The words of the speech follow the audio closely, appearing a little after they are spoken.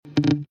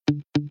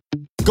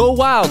Go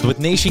wild with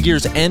Nation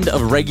Gear's end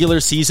of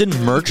regular season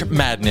merch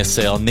madness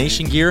sale.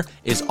 Nation Gear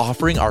is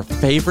offering our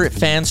favorite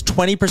fans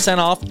 20%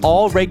 off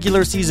all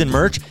regular season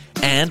merch,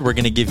 and we're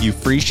going to give you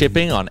free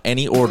shipping on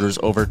any orders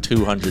over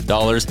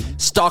 $200.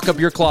 Stock up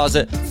your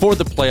closet for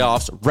the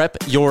playoffs, rep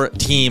your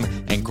team,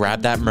 and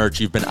grab that merch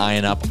you've been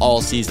eyeing up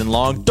all season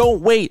long.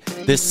 Don't wait.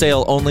 This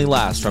sale only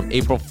lasts from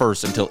April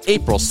 1st until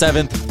April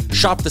 7th.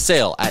 Shop the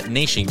sale at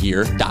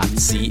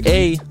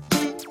nationgear.ca.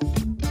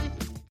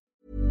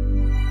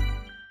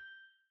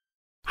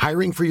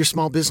 Hiring for your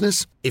small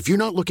business? If you're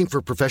not looking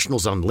for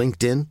professionals on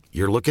LinkedIn,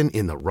 you're looking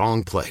in the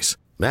wrong place.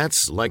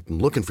 That's like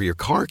looking for your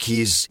car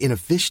keys in a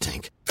fish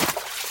tank.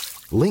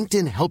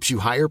 LinkedIn helps you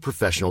hire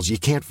professionals you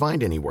can't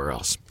find anywhere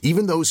else,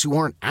 even those who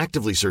aren't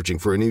actively searching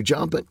for a new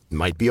job but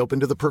might be open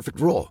to the perfect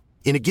role.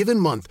 In a given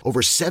month, over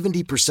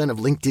 70% of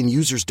LinkedIn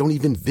users don't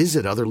even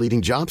visit other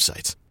leading job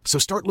sites. So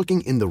start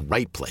looking in the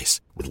right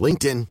place. With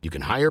LinkedIn, you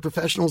can hire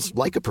professionals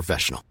like a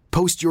professional.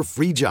 Post your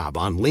free job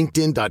on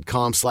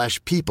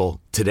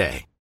linkedin.com/people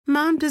today.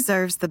 Mom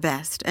deserves the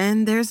best,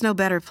 and there's no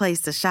better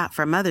place to shop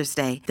for Mother's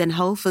Day than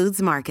Whole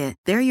Foods Market.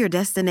 They're your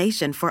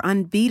destination for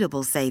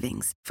unbeatable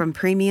savings, from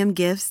premium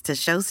gifts to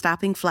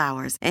show-stopping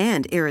flowers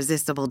and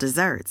irresistible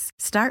desserts.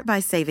 Start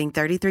by saving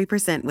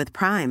 33% with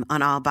Prime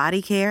on all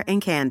body care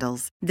and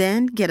candles.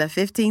 Then get a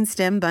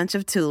 15-stem bunch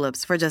of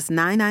tulips for just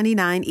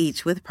 $9.99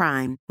 each with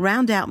Prime.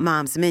 Round out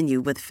Mom's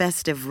menu with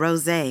festive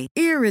rosé,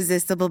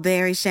 irresistible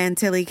berry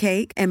chantilly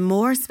cake, and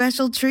more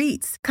special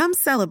treats. Come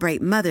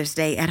celebrate Mother's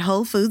Day at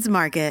Whole Foods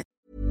Market.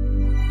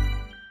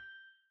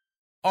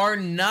 Are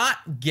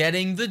not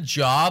getting the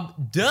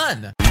job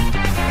done.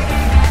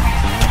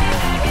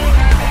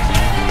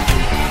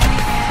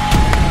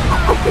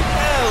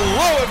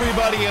 Hello,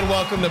 everybody, and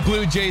welcome to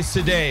Blue Jays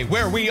Today,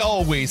 where we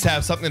always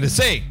have something to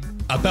say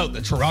about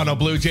the Toronto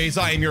Blue Jays.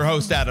 I am your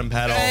host, Adam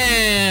Peddle.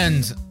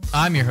 And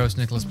I'm your host,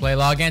 Nicholas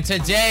Playlog, and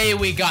today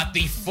we got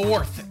the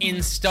fourth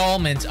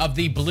installment of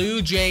the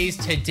Blue Jays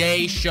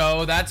Today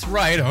show. That's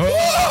right.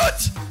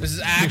 What? This is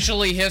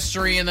actually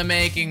history in the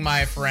making,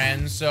 my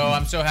friends, so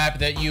I'm so happy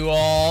that you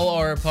all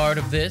are a part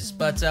of this.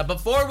 But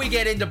before we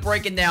get into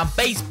breaking down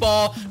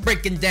baseball,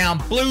 breaking down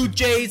Blue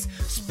Jays,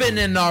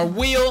 spinning our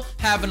wheel,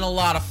 having a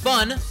lot of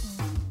fun,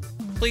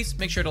 please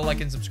make sure to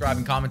like and subscribe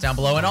and comment down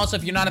below. And also,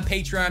 if you're not a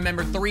Patreon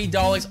member,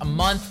 $3 a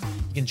month.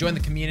 You can join the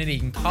community. You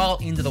can call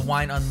into the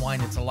Wine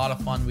Unwind. It's a lot of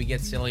fun. We get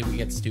silly. We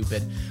get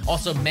stupid.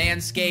 Also,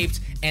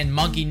 Manscaped and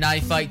Monkey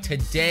Knife Fight.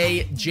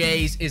 Today,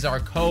 Jays is our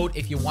code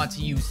if you want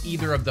to use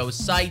either of those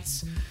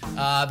sites.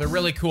 They're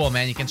really cool,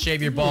 man. You can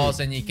shave your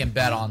balls and you can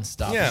bet on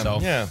stuff.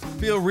 Yeah.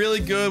 Feel really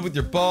good with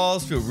your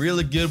balls. Feel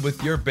really good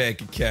with your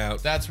bank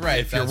account. That's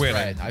right. If you're winning.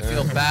 Right. I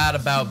feel bad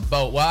about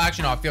both. Well,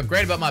 actually, no. I feel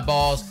great about my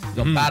balls. I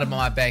feel bad about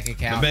my bank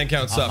account. The bank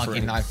account's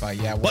suffering. Monkey Knife Fight.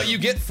 Yeah. But you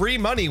get free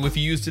money if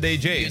you use Today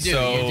Jays. You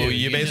do.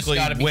 You basically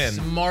just gotta win.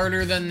 Be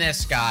smarter than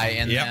this guy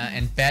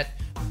and bet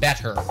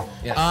better.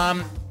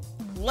 Yeah.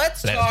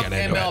 Let's talk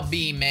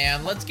MLB,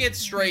 man. Let's get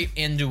straight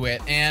into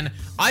it. And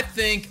I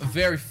think a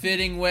very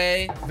fitting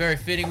way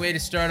to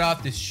start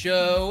off this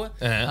show.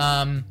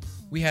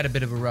 We had a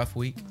bit of a rough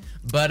week,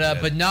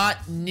 but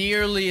not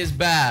nearly as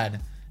bad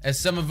as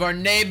some of our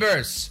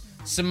neighbors,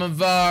 some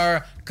of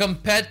our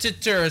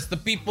competitors, the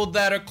people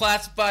that are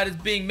classified as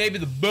being maybe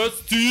the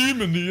best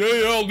team in the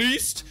AL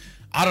East.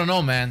 I don't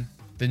know, man.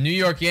 The New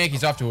York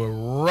Yankees off to a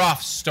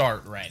rough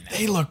start right now.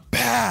 They look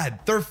bad.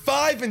 They're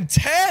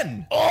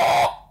 5-10.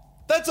 Oh!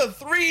 That's a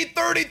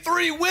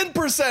 .333 win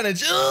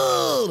percentage.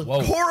 Ugh.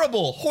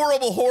 Horrible.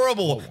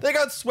 Whoa. They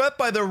got swept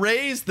by the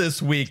Rays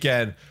this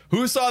weekend.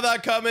 Who saw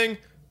that coming?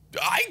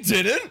 I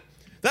didn't.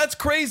 That's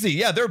crazy.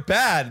 Yeah, they're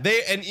bad.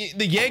 And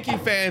the Yankee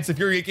fans, if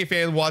you're a Yankee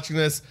fan watching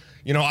this,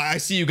 you know, I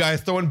see you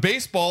guys throwing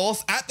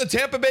baseballs at the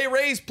Tampa Bay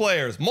Rays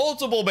players.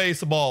 Multiple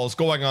baseballs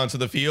going onto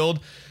the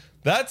field.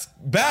 That's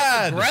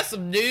bad. That's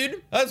aggressive,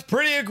 dude. That's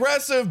pretty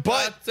aggressive,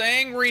 but that's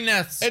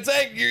angriness. It's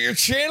like you're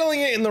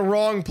channeling it in the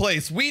wrong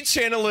place. We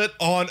channel it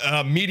on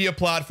a media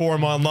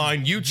platform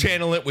online. You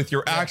channel it with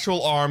your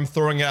actual arm,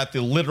 throwing it at the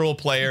literal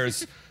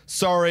players.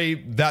 Sorry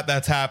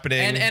that's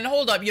happening. And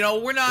hold up, you know,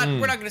 we're not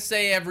going to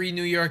say every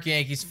New York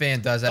Yankees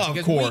fan does that,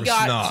 because we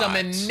got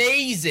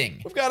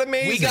amazing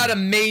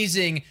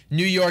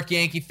New York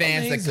Yankee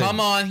fans that come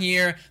on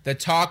here that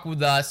talk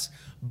with us.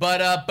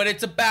 But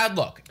it's a bad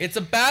look. It's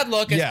a bad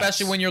look,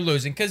 especially when you're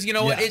losing. Because, you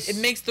know, it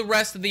makes the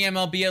rest of the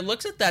MLB, it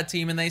looks at that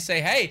team and they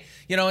say, hey,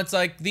 you know, it's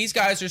like these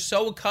guys are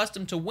so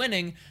accustomed to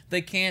winning,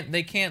 they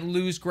can't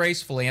lose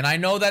gracefully. And I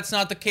know that's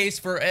not the case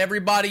for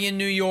everybody in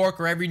New York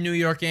or every New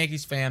York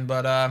Yankees fan,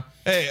 but...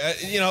 Hey,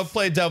 you know,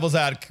 play devil's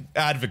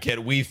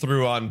advocate. We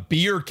threw on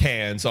beer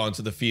cans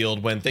onto the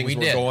field when things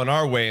were going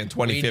our way in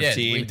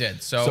 2015. We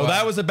did. So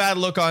that was a bad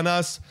look on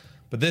us.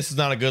 But this is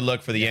not a good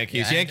look for the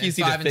Yankees. Yankees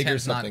need to figure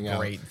something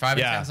out.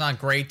 5-10's not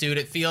great, dude.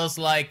 It feels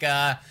like,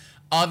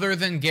 other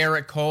than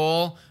Garrett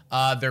Cole,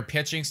 Their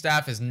pitching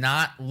staff is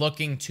not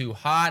looking too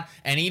hot,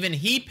 and even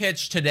he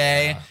pitched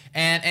today,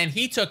 and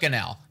he took an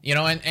L.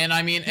 And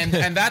I mean,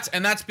 and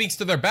that speaks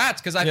to their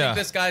bats, because I think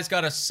this guy's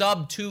got a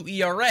sub-2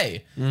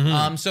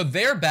 ERA. So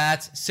their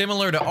bats,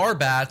 similar to our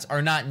bats,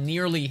 are not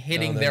nearly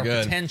hitting their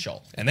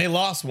potential. And they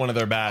lost one of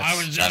their bats. I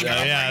was just gonna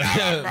bring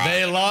that up,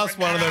 They lost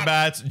one of their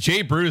bats.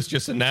 Jay Bruce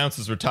just announced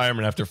his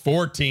retirement after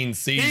 14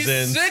 seasons.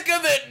 He's sick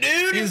of it,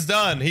 dude. He's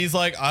done. He's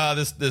like,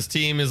 this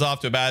team is off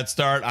to a bad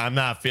start. I'm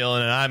not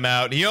feeling it. I'm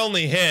out. He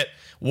only hit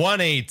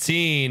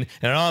 118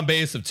 and an on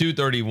base of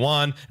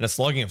 231 and a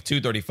slugging of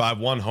 235,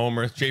 one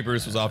homer. Jay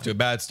Bruce was off to a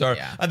bad start.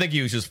 I think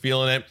he was just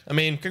feeling it. I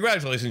mean,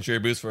 congratulations, Jay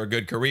Bruce, for a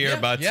good career,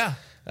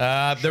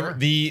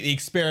 the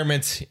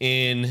experiment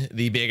in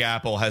the Big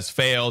Apple has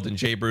failed, and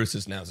Jay Bruce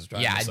is now his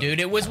driver. Yeah, dude,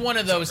 it was one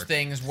of those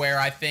things where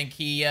I think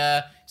he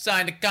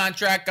signed a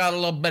contract, got a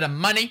little bit of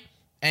money,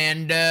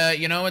 and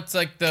it's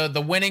like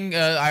the winning.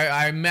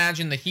 I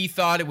imagine that he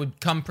thought it would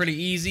come pretty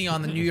easy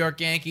on the New York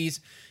Yankees.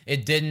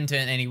 It didn't,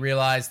 and he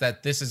realized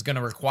that this is going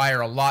to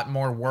require a lot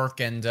more work,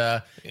 and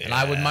I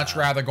would much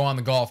rather go on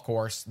the golf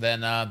course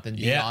than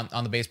be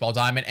on the baseball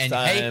diamond. And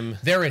hey,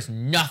 there is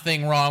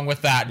nothing wrong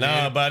with that, dude.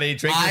 No, buddy,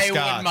 drink your scotch.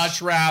 I would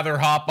much rather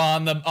hop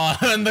on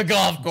the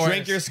golf course.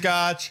 Drink your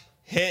scotch,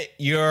 hit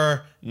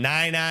your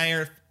 9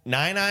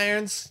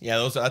 irons.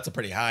 Yeah, that's a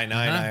pretty high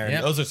 9 iron.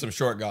 Yep. Those are some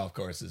short golf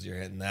courses. You're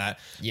hitting that.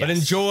 Yes. But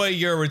enjoy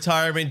your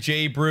retirement,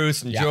 Jay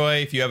Bruce. Enjoy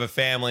if you have a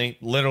family.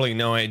 Literally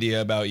no idea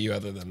about you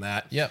other than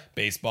that. Yep.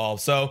 Baseball.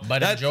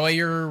 But enjoy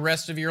your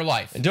rest of your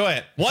life. Enjoy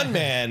it. One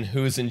man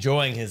who's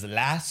enjoying his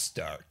last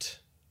start.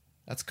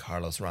 That's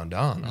Carlos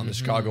Rondon on the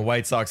Chicago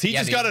White Sox. He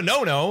just got a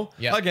no-no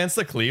against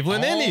the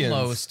Cleveland Indians.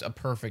 Almost a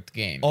perfect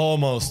game.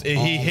 Almost.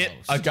 He hit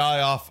a guy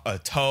off a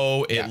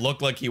toe. It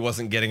looked like he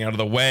wasn't getting out of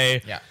the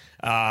way. Yeah.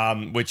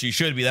 Which you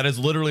should be. That is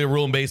literally a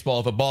rule in baseball.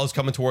 If a ball is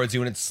coming towards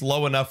you and it's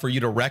slow enough for you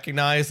to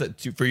recognize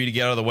that for you to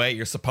get out of the way,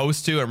 you're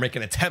supposed to, or make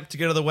an attempt to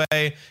get out of the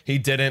way. He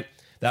didn't.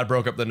 That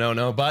broke up the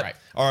no-no,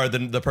 or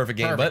the perfect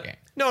game.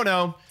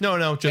 No,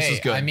 just as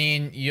good. I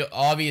mean,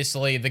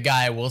 obviously the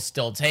guy will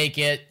still take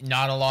it.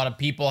 Not a lot of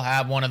people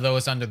have one of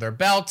those under their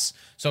belts.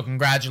 So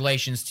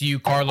congratulations to you,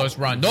 Carlos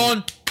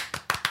Rondon.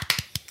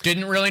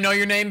 Didn't really know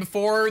your name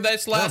before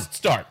this last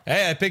start.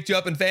 Hey, I picked you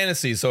up in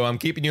fantasy, so I'm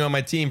keeping you on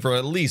my team for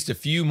at least a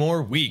few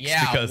more weeks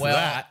because of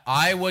that.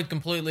 I would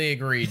completely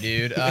agree,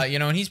 dude.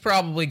 And he's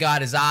probably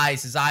got his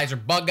eyes. His eyes are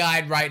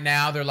bug-eyed right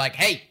now. They're like,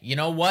 hey, you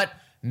know what?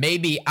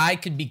 Maybe I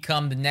could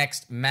become the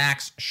next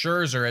Max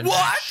Scherzer. And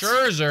Max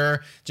Scherzer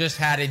just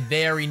had a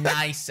very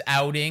nice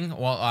outing.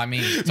 Well, I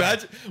mean...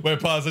 Pause.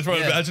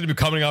 Imagine him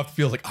coming off the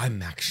field like, I'm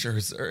Max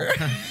Scherzer.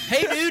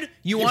 Hey, dude,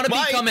 you want to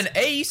become an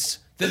ace?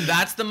 Then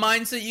that's the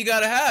mindset you got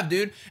to have,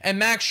 dude. And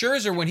Max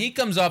Scherzer, when he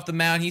comes off the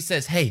mound, he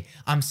says, hey,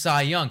 I'm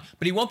Cy Young.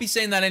 But he won't be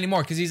saying that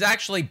anymore because he's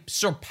actually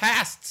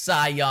surpassed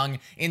Cy Young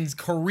in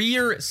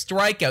career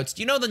strikeouts.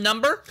 Do you know the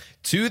number?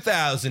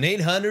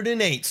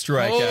 2,808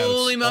 strikeouts.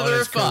 Holy mother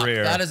of fuck.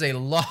 That is a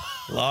lot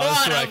of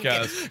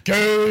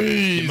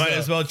strikeouts. You might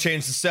as well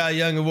change the Cy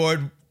Young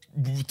Award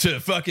to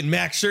fucking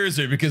Max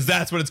Scherzer because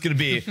that's what it's going to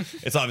be.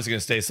 It's obviously going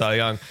to stay Cy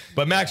Young.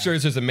 But Max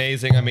Scherzer's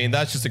amazing. I mean,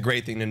 that's just a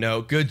great thing to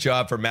know. Good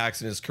job for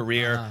Max in his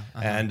career.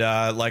 And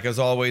like as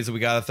always, we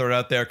got to throw it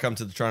out there. Come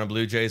to the Toronto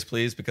Blue Jays,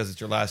 please, because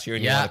it's your last year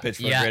and you want to pitch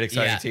for a great,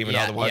 exciting team and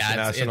all the Washington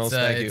Nationals.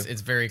 Thank you.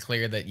 It's very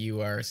clear that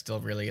you are still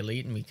really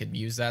elite and we could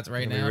use that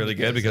right now. Really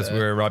good because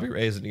we're Robbie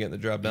Rays and getting the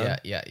job done.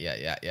 Yeah.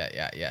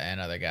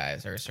 And other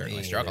guys are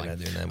certainly struggling.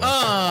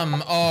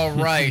 All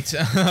right.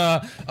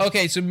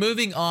 Okay, so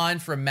moving on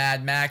from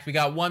Mad Max, we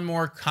got one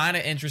more kind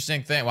of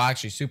interesting thing. Well,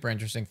 actually, super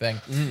interesting thing.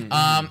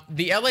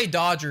 The LA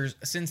Dodgers,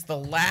 since the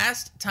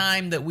last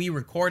time that we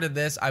recorded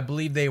this, I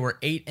believe they were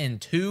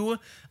 8-2.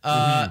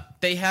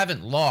 They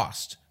haven't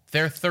lost.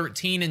 They're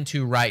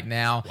 13-2 right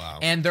now. Wow.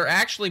 And they're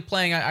actually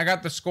playing. I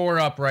got the score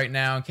up right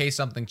now in case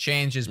something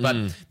changes, but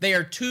they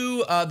are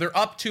they're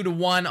up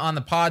 2-1 on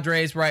the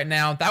Padres right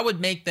now. That would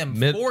make them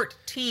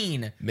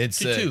 14-2.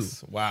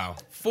 Mid-6. Wow.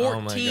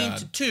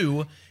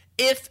 14-2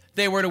 if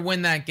they were to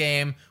win that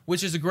game,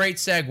 which is a great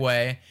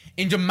segue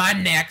into my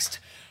next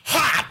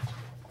hot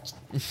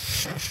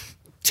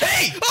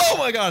take. Oh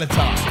my God, it's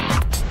hot.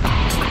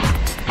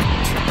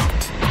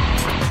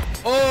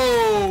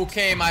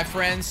 Okay, my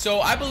friends.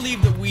 So I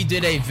believe that we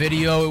did a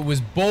video. It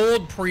was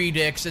bold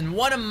predicts, and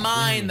one of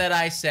mine that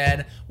I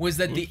said was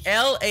that the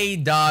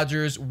LA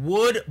Dodgers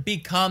would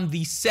become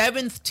the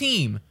 7th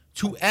team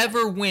to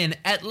ever win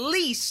at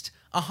least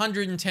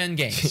 110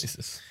 games.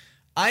 Jesus.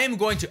 I am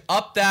going to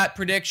up that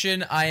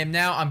prediction. I'm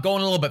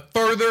going a little bit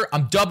further.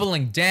 I'm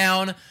doubling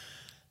down.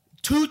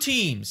 2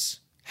 teams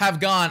have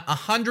gone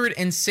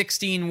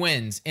 116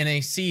 wins in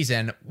a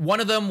season. One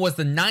of them was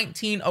the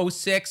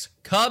 1906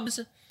 Cubs,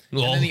 and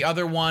then the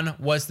other one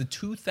was the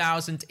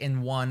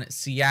 2001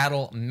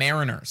 Seattle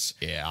Mariners.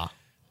 Yeah.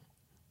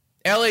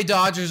 LA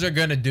Dodgers are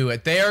going to do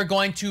it. They are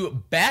going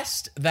to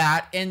best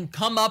that and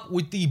come up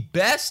with the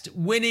best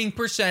winning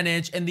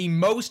percentage and the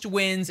most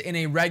wins in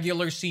a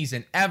regular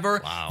season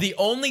ever. Wow. The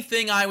only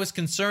thing I was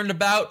concerned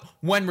about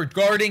when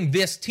regarding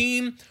this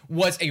team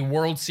was a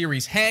World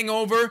Series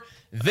hangover.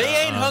 They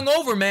ain't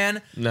hungover,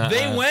 man.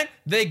 They went,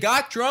 they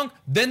got drunk,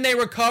 then they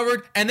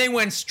recovered, and they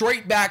went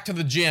straight back to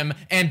the gym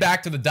and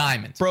back to the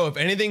diamond. Bro, if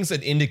anything's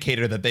an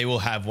indicator that they will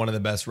have one of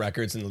the best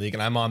records in the league,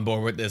 and I'm on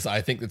board with this,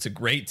 I think that's a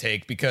great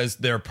take because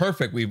they're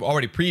perfect. We've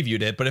already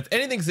previewed it. But if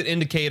anything's an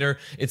indicator,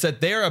 it's that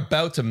they're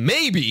about to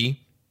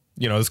maybe,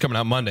 this is coming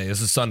out Monday.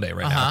 This is Sunday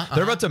right now.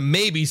 They're about to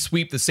maybe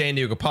sweep the San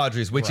Diego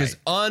Padres, which is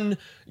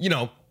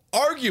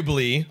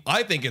arguably,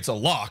 I think it's a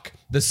lock,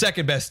 the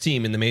second best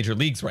team in the major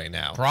leagues right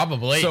now.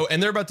 Probably. So,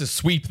 and they're about to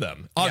sweep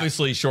them.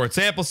 Obviously, short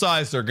sample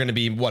size. They're going to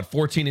be,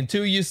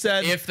 14-2, you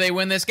said? If they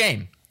win this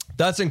game.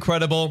 That's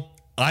incredible.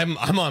 I'm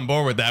on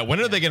board with that. When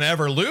are they going to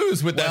ever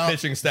lose with that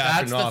pitching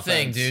staff and offense? That's the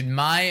thing, dude.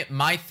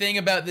 My thing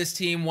about this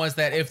team was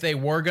that if they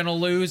were going to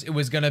lose, it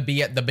was going to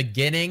be at the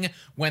beginning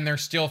when they're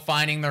still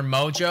finding their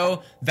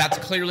mojo. That's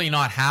clearly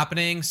not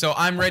happening. So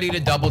I'm ready to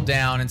double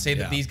down and say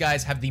that these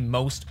guys have the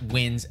most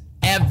wins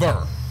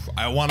ever.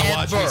 I want to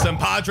watch me some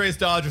Padres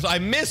Dodgers. I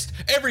missed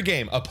every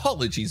game.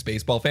 Apologies,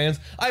 baseball fans.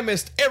 I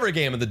missed every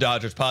game of the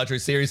Dodgers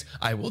Padres series.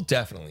 I will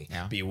definitely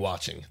be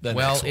watching the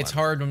next one. It's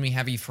hard when we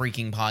have a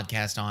freaking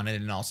podcast on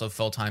it and also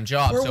full-time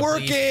job. We're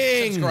working.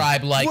 Please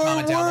subscribe,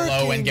 comment down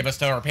below, and give us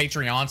to our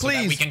Patreon so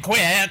that we can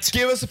quit.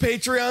 Give us a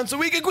Patreon so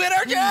we can quit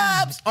our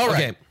jobs. All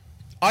right. Okay.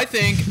 I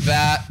think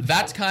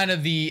that's kind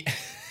of the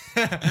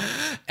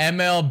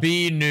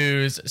MLB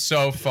news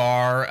so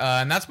far,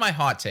 and that's my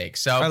hot take.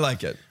 So I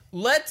like it.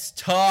 Let's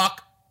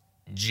talk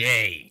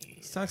Jays.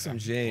 Let's talk some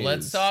Jays.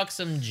 Let's talk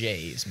some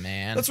Jays,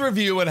 man. Let's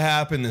review what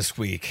happened this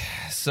week.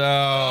 So,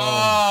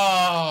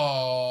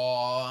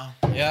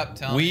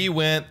 tell we me.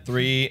 went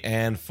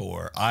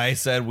 3-4. I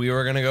said we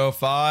were gonna go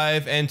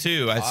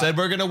 5-2. I said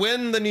we're gonna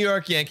win the New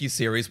York Yankees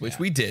series, which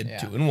we did,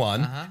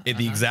 2-1.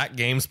 The exact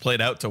games played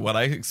out to what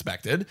I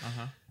expected.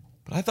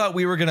 But I thought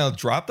we were gonna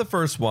drop the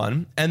first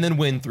one and then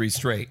win 3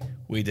 straight.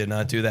 We did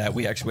not do that.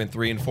 We actually went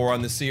 3-4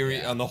 on the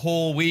series on the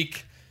whole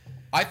week.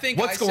 I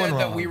think I said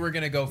that we were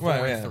going to go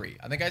 4-3.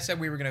 I think I said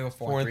we were going to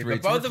go 4-3.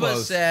 But both of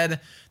us said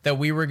that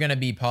we were going to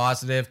be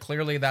positive.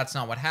 Clearly, that's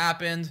not what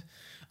happened.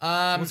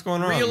 What's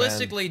going on,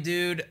 realistically,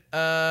 dude,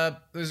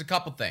 there's a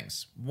couple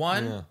things.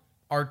 One,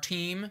 our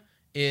team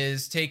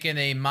is taking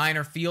a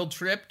minor field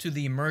trip to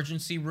the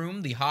emergency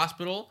room, the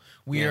hospital.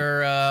 We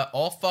are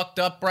all fucked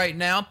up right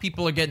now.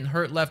 People are getting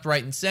hurt left,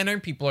 right, and center.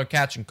 People are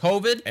catching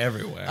COVID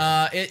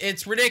everywhere.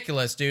 It's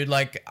ridiculous, dude.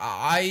 Like,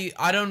 I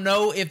don't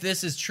know if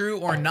this is true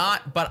or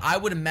not, but I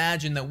would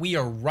imagine that we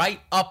are right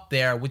up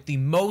there with the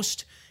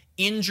most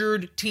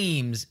injured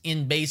teams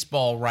in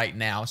baseball right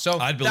now. So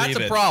that's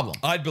a problem.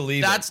 I'd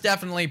believe that's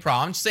definitely a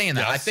problem. I'm just saying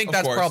that. Yes, I think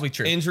that's probably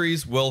true.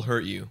 Injuries will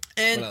hurt you.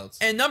 And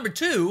number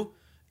two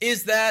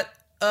is that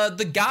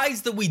the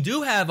guys that we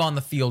do have on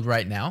the field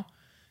right now,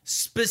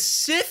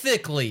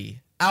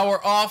 specifically our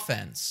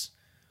offense,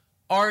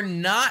 are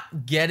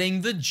not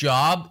getting the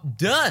job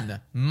done,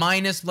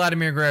 minus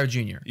Vladimir Guerrero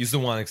Jr. He's the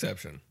one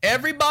exception.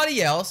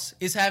 Everybody else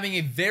is having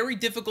a very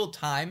difficult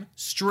time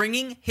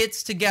stringing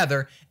hits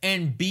together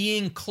and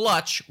being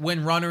clutch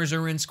when runners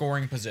are in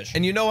scoring position.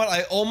 And you know what?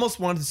 I almost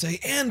wanted to say,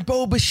 and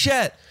Bo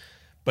Bichette.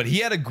 But he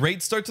had a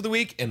great start to the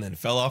week and then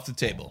fell off the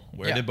table.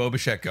 Where did Bo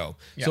Bichette go?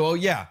 So,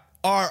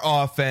 our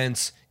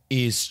offense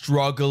is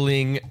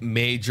struggling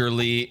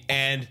majorly,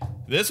 and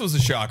this was a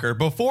shocker.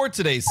 Before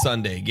today's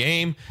Sunday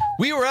game,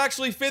 we were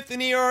actually 5th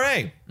in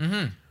ERA.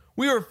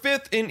 We were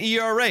 5th in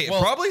ERA.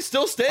 Well, probably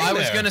still staying there. I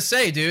was going to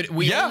say, dude,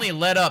 we only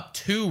let up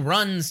 2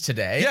 runs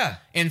today.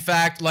 In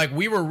fact,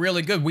 we were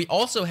really good. We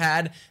also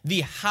had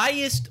the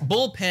highest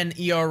bullpen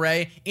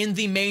ERA in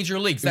the major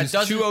leagues. That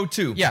doesn't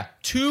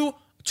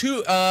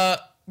 2.02.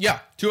 Yeah,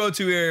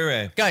 2.02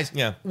 ERA. Guys,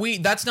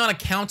 that's not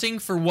accounting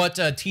for what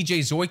TJ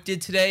Zoik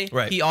did today.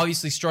 Right. He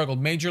obviously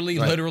struggled majorly,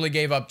 literally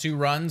gave up 2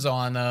 runs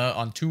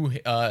on 2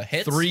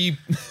 hits.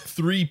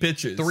 Three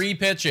pitches. 3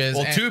 pitches.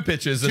 Well, 2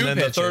 pitches, and then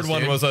the third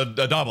one was a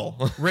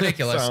double.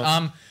 Ridiculous.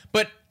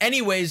 But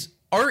anyways,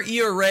 our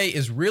ERA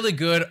is really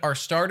good. Our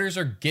starters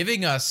are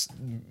giving us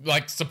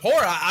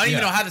support. I don't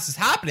even know how this is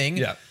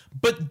happening.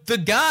 But the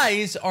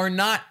guys are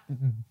not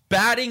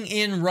batting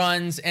in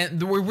runs,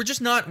 and we're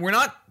just not. We're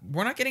not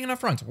getting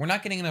enough runs. We're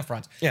not getting enough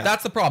runs.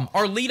 That's the problem.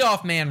 Our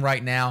leadoff man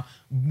right now,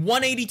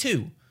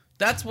 182.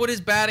 That's what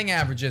his batting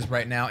average is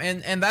right now,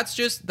 and that's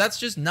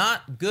just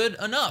not good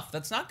enough.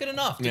 That's not good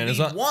enough to be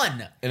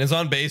one. And his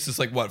on base is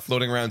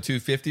floating around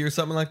 250 or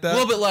something like that. A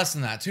little bit less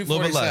than that.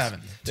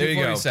 247. There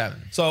you go.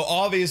 So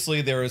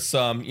obviously there is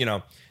some,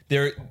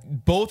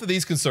 both of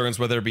these concerns,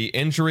 whether it be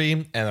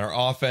injury and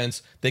our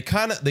offense, they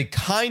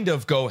kind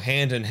of go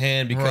hand in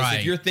hand, because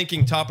if you're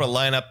thinking top of the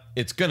lineup,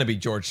 it's going to be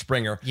George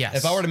Springer. Yes.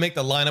 If I were to make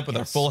the lineup with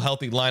our full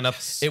healthy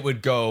lineup, it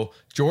would go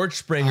George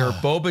Springer,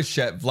 Bo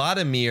Bichette,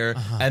 Vladimir,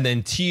 and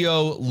then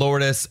Tio,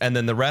 Lourdes, and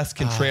then the rest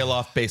can trail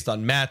off based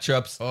on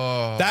matchups.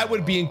 That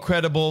would be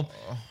incredible,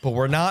 but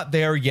we're not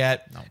there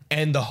yet. No.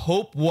 And the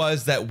hope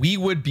was that we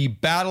would be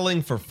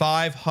battling for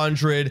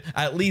 500,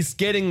 at least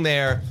getting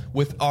there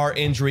with our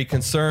injury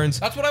concerns.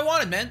 That's what I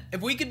wanted, man.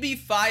 If we could be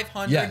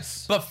 500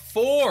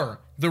 before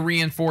the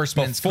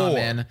reinforcements come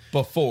in,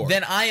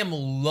 then I am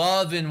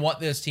loving what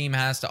this team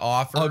has to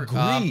offer.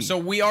 Agreed. So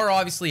we are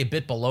obviously a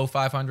bit below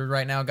 500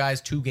 right now,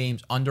 guys. 2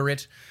 games under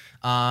it.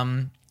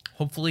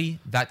 Hopefully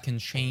that can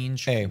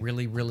change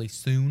really, really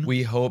soon.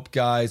 We hope,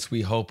 guys.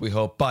 We hope.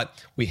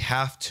 But we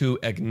have to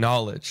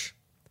acknowledge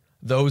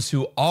those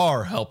who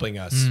are helping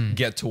us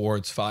get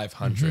towards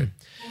 500.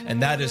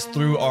 And that is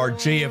through our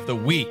J of the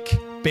Week,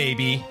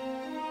 baby.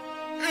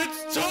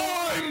 It's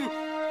time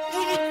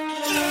for the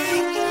J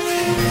of the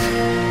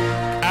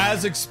Week.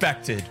 As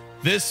expected,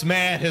 this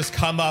man has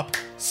come up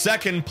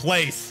second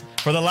place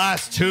for the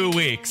last 2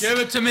 weeks. Give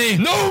it to me.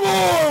 No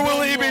more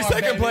will he be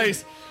second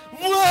place.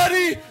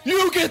 Vladdy,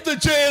 you get the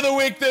J of the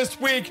Week this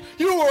week.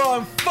 You are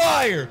on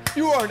fire.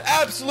 You are an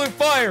absolute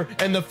fire.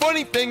 And the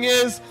funny thing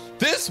is,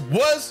 this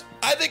was,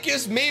 I think,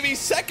 his maybe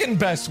second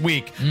best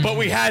week, but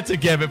we had to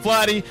give it.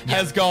 Vladdy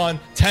has gone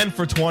 10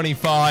 for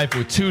 25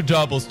 with 2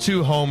 doubles,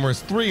 2 homers,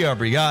 3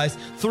 RBIs,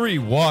 3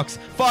 walks,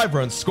 5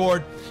 runs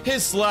scored.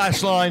 His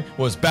slash line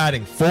was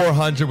batting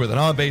 .400 with an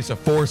on-base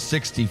of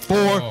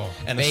 .464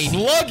 and a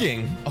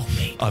slugging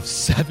of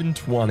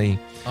 .720.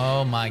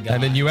 Oh my God.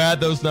 And then you add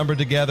those numbers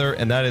together,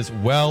 and that is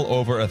well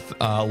over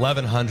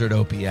 1,100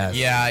 OPS.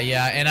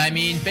 Yeah. And I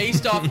mean,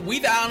 based off,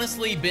 we've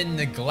honestly been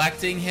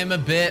neglecting him a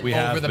bit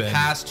over the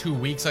past 2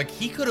 weeks. Like,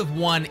 he could have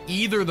won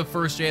either the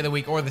first J of the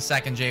Week or the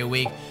second J of the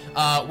Week.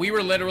 We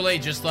were literally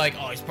just like,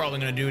 oh, he's probably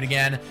going to do it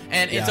again.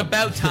 And it's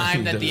about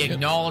time that the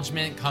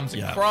acknowledgement comes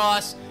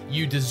across.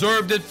 You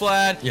deserved it,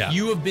 Vlad. Yeah.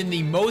 You have been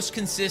the most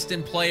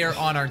consistent player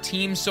on our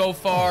team so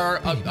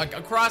far,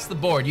 across the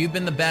board. You've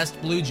been the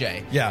best Blue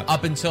Jay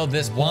up until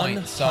this point.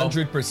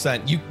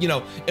 100%. You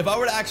know, if I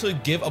were to actually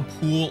give a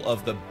pool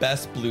of the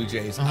best Blue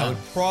Jays, I would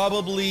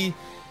probably,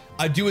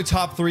 I'd do a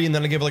top 3 and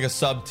then I'd give like a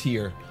sub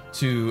tier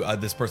to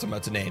this person I'm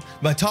about to name.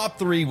 My top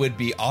 3 would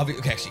be obvious.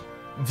 Okay, actually,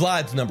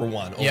 Vlad's number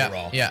 1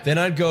 overall. Yeah. Then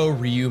I'd go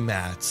Ryu,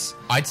 Mats.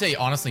 I'd say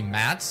honestly,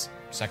 Mats.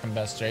 Second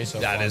best J so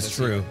far. That is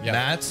true. Yep.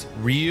 Mats,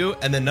 Ryu,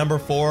 and then number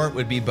 4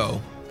 would be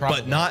Bo.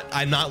 Probably. But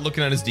I'm not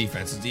looking at his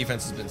defense. His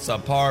defense has been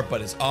subpar,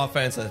 but his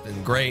offense has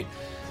been great.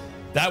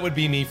 That would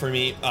be it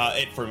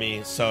for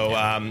me. So,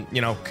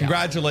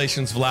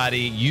 congratulations,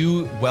 Vladdy.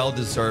 You well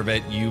deserve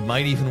it. You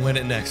might even win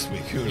it next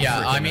week. Who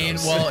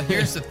knows? Well,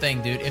 here's the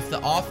thing, dude. If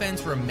the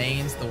offense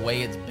remains the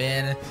way it's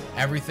been,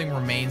 everything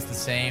remains the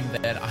same,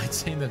 then I'd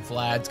say that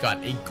Vlad's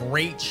got a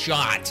great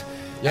shot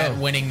at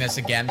winning this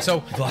again. So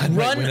Vlad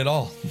might win it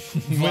all.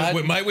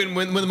 Vlad might win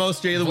the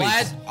most J of the Week.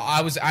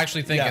 I was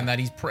actually thinking that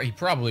he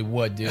probably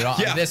would, dude.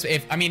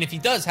 If he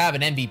does have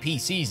an MVP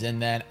season,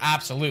 then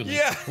absolutely.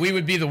 Yeah. We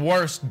would be the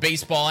worst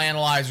baseball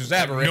analyzers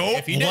ever. Nope.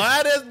 If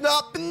Vlad has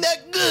not been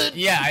that good.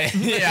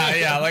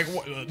 Yeah. Like,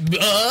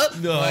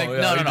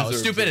 no.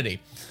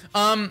 Stupidity.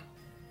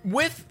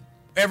 With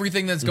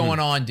everything that's going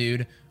on,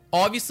 dude,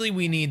 obviously,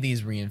 we need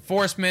these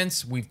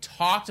reinforcements. We've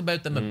talked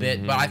about them a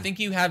bit, but I think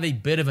you have a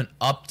bit of an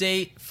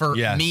update for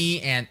me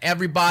and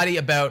everybody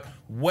about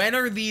when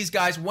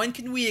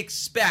can we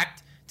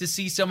expect to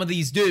see some of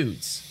these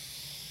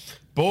dudes?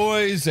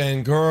 Boys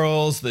and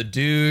girls, the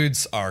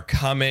dudes are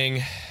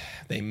coming.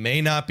 They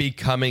may not be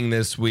coming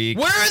this week.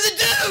 Where are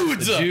the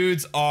dudes? The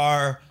dudes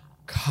are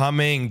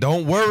coming.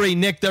 Don't worry,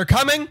 Nick, they're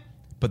coming.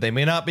 But they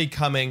may not be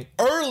coming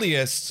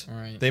earliest.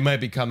 Right. They might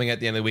be coming at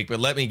the end of the week. But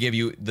let me give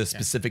you the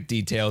specific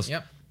details.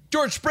 Yep.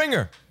 George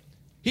Springer,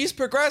 he's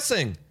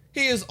progressing.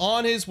 He is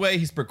on his way.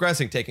 He's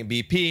progressing, taking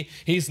BP.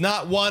 He's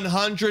not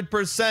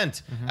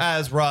 100%,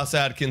 as Ross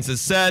Atkins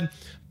has said,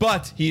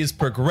 but he is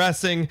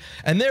progressing.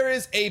 And there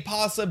is a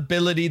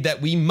possibility that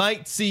we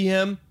might see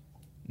him.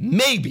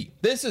 Maybe.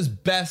 This is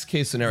best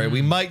case scenario.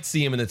 We might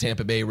see him in the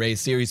Tampa Bay Rays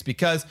series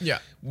because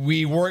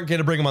we weren't going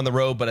to bring him on the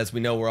road, but as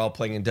we know, we're all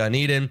playing in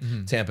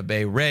Dunedin. Tampa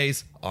Bay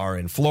Rays are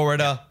in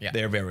Florida.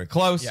 They're very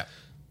close.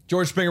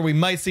 George Springer, we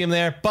might see him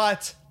there,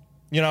 but,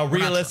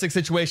 realistic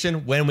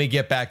situation, when we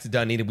get back to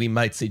Dunedin, we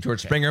might see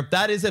George Springer.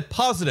 That is a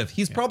positive.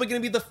 He's probably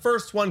going to be the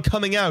first one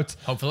coming out.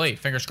 Hopefully.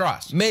 Fingers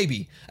crossed.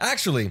 Maybe.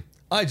 Actually,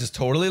 I just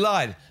totally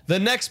lied. The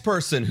next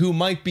person who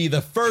might be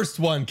the first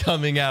one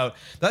coming out,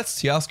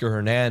 that's Teoscar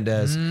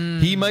Hernandez.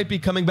 He might be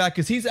coming back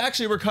because he's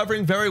actually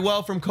recovering very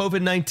well from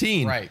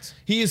COVID-19. Right.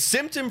 He is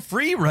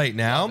symptom-free right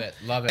now.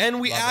 Love it. And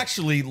we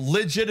actually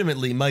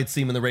legitimately might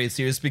see him in the Rays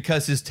series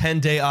because his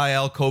 10-day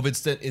IL COVID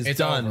stint is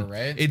done. Over,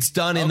 right? It's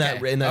done in that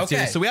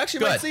series. So we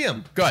actually might see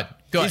him. Good.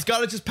 He's got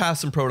to just pass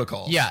some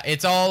protocols. Yeah,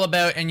 it's all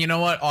about, and you know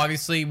what?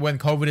 Obviously, when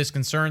COVID is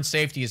concerned,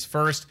 safety is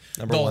first.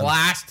 Number one.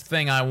 Last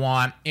thing I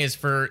want is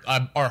for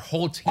our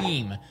whole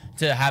team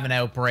to have an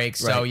outbreak.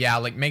 So Right. yeah,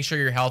 like make sure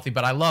you're healthy.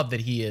 But I love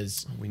that he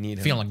is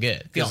feeling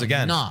good. Because Feeling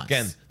again,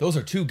 nice. those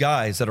are two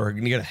guys that are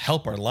going to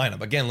help our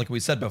lineup. Again, like we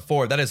said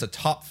before, that is a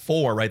top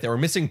 4 right there. We're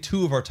missing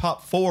 2 of our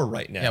top 4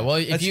 right now. Yeah, well,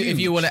 if That's you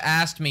huge. would have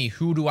asked me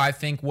who do I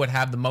think would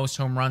have the most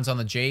home runs on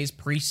the Jays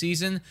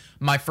preseason,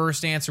 my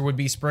first answer would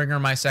be Springer.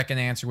 My second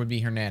answer would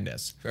be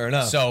Hernandez. Fair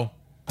enough. So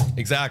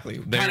Exactly.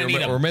 need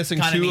 'em. We're missing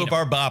Kinda 2 need of 'em.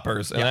 our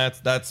boppers, and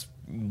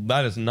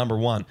that is number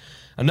 1.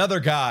 Another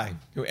guy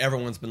who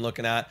everyone's been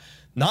looking at.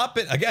 Not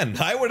been again.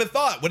 I would have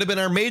thought would have been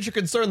our major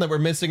concern that we're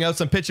missing out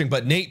some pitching,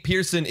 but Nate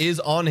Pearson is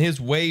on his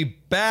way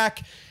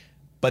back,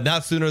 but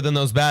not sooner than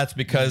those bats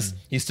because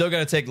he's still got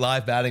to take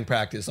live batting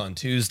practice on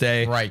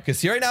Tuesday. Right.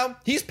 Because right now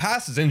he's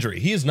past his injury.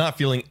 He is not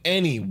feeling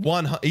any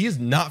He's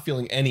not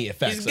feeling any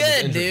effects. he's of his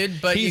good, injury.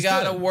 dude, but you He's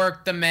got to good.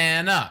 work the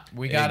man up.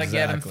 We got to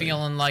get him Exactly.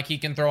 feeling like he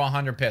can throw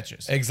 100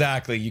 pitches.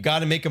 Exactly. You got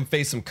to make him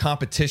face some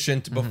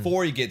competition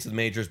before you get to the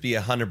majors, be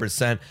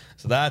 100%.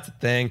 So that's the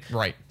thing.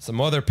 Right. Some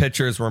other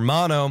pitchers,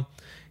 Romano,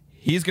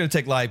 he's going to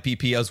take live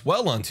PP as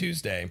well on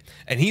Tuesday.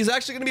 And he's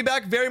actually going to be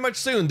back very much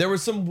soon. There were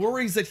some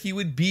worries that he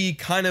would be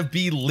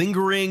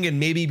lingering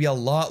and maybe be a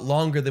lot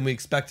longer than we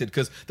expected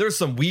because there's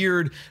some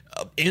weird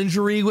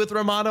injury with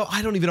Romano.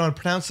 I don't even know how to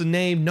pronounce the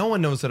name. No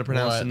one knows how to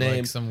pronounce the name.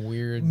 Like some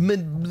weird. I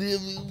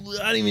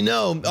don't even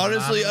know.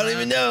 Honestly, I don't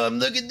even know. I'm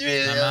looking through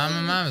it.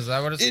 Is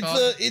that what it's called?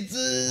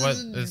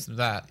 What is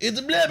that? It's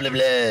a blah, blah,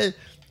 blah.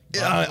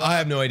 I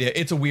have no idea.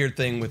 It's a weird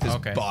thing with his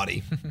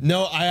body.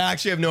 No, I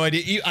actually have no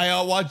idea. I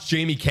watched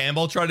Jamie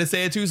Campbell try to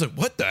say it too. He's like,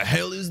 what the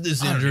hell is this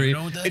don't injury? even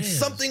know what that It's is.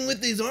 something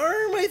with his arm,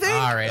 I think.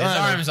 All right, his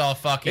arm's all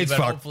fucky, It's but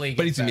fucked, hopefully he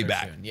but gets he's going to be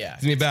better back. soon. Yeah,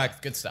 He's going to be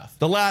back. Good stuff.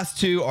 The last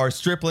 2 are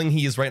Stripling.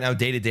 He is right now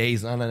day-to-day.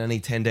 He's not on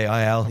any 10-day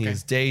IL. He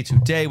is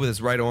day-to-day with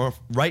his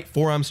right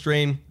forearm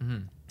strain.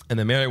 And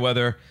then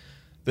Merriweather,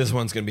 this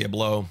one's going to be a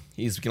blow.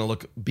 He's going to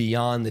look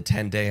beyond the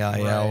 10-day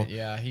IL. Right,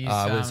 yeah, he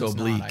sounds with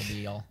oblique. not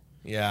ideal.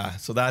 Yeah,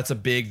 so that's a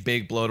big,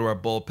 big blow to our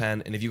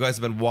bullpen. And if you guys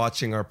have been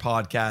watching our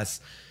podcast,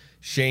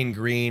 Shane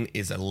Green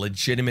is a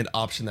legitimate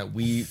option that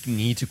we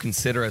need to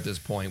consider at this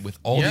point with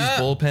all these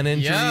bullpen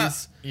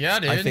injuries.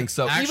 Yeah, dude. I think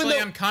so. Actually,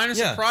 I'm kind of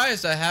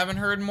surprised. I haven't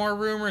heard more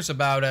rumors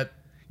about it.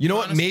 You know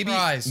what? Kinda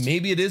surprised.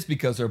 Maybe it is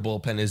because our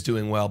bullpen is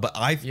doing well. But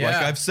like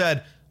I've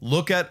said,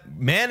 look at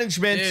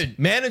management. Dude,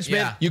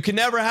 management. yeah. You can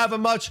never have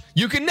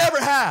You can never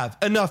have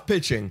enough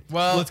pitching.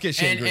 Well, let's get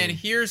Shane Green. And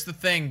here's the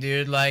thing,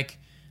 dude. Like,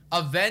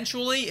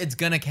 eventually, it's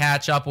gonna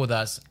catch up with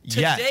us.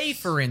 Yes. Today,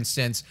 for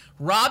instance,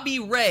 Robbie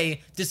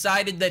Ray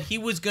decided that he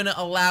was gonna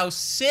allow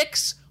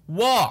 6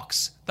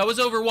 walks. That was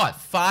over what?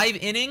 5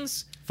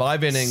 innings?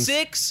 5 innings.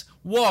 6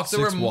 walks. There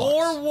were 6 walks.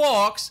 more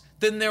walks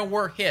than there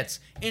were hits.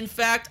 In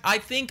fact, I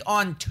think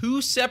on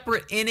 2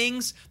 separate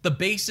innings, the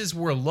bases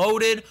were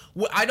loaded.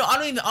 I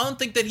don't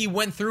think that he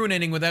went through an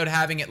inning without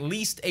having at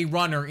least a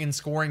runner in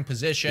scoring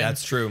position.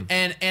 That's true.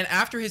 And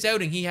after his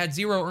outing, he had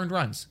 0 earned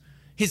runs.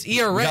 His got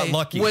ERA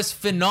lucky. was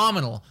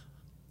phenomenal.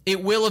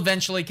 It will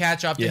eventually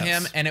catch up to Yes.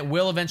 him, and it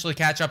will eventually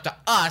catch up to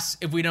us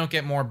if we don't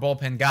get more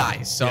bullpen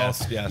guys. So,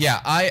 Yes. yeah,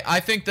 I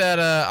think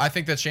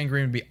that Shane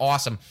Green would be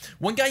awesome.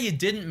 One guy you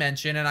didn't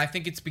mention, and I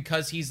think it's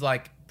because he's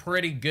like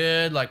pretty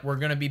good. Like we're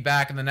gonna be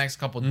back in the next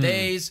couple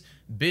days.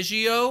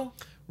 Biggio.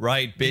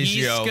 Right, Biggio.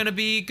 He's gonna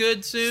be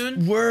good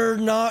soon. We're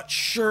not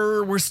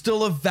sure. We're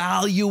still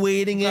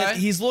evaluating it. Okay,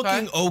 He's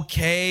looking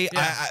okay.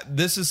 Yeah.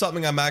 This is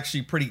something I'm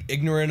actually pretty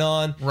ignorant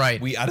on. Right.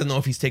 I don't know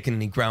if he's taken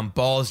any ground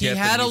balls He yet. but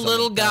had a he's on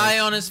little the guy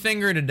bench. on his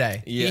finger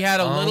today. Yeah, He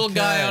had a little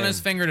guy okay. on his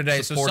finger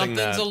today. Supporting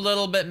so something's that. a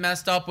little bit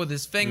messed up with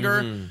his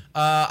finger.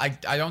 I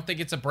don't think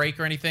it's a break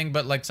or anything,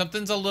 but like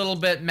something's a little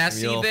bit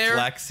messy Real there.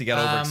 flex. He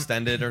got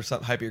overextended or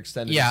something,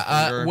 hyperextended. his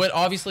Yeah, finger. would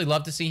obviously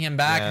love to see him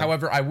back. Yeah.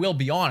 However, I will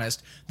be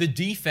honest, the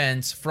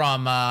defense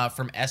from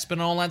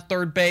Espinal at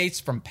third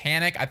base, from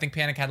Panic, I think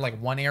Panic had like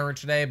 1 error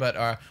today, but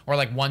or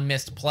like 1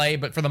 missed play,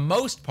 but for the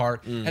most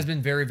part has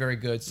been very, very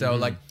good. So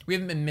like we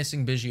haven't been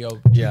missing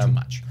Biggio too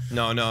much.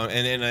 No,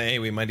 and hey,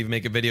 we might even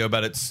make a video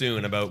about it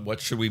soon about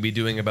what should we be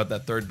doing about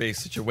that third base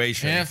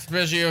situation. If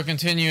Biggio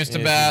continues to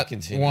If he bat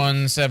continues.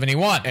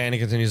 171. And he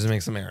continues to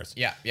make some errors.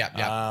 Yeah.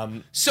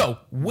 So,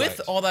 with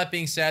right. all that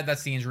being said,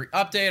 that's the injury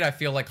update. I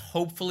feel like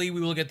hopefully we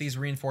will get these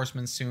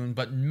reinforcements soon,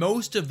 but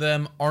most of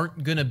them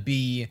aren't going to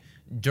be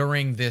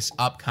during this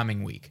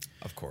upcoming week.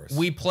 Of course.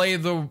 We play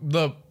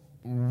the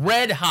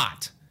red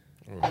hot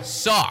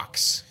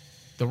Sox.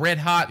 The red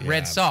hot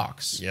Red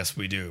Sox. Yes,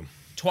 we do.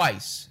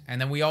 Twice. And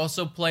then we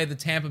also play the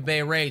Tampa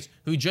Bay Rays,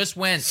 who just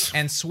went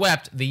and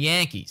swept the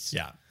Yankees.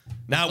 Yeah.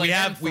 Now played we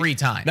have them 3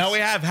 times. Now we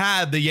have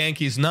had the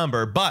Yankees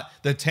number, but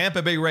the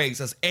Tampa Bay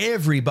Rays, as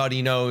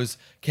everybody knows,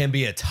 can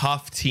be a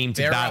tough team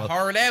to They're battle. a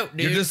hard out,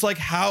 dude. You're just like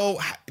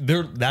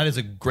that is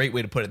a great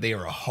way to put it. They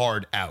are a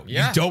hard out.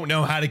 Yeah. You don't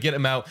know how to get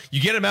them out.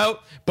 You get them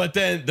out, but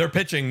then their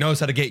pitching knows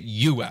how to get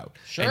you out.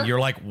 Sure. And you're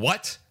like,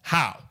 what?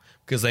 How?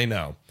 Because they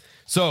know.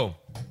 So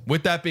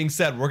with that being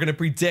said, we're going to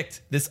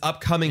predict this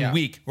upcoming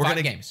week. We're 5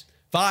 going to games.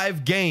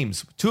 5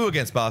 games, 2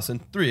 against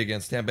Boston, 3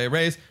 against Tampa Bay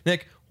Rays.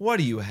 Nick, what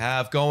do you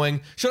have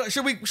going?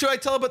 Should I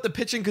tell about the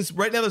pitching? Because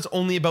right now there's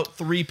only about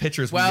 3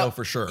 pitchers we know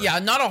for sure. Yeah,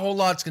 not a whole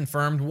lot's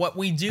confirmed. What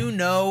we do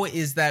know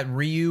is that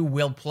Ryu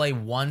will play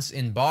once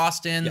in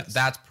Boston. Yes.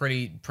 That's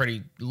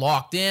pretty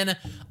locked in.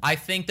 I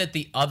think that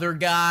the other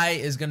guy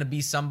is going to be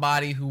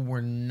somebody who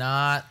we're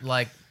not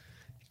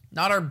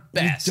our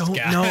best We don't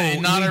guy. know.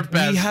 Not our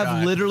best We have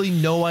guy. literally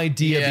no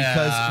idea Yeah.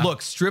 because,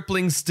 look,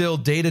 Stripling's still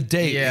day to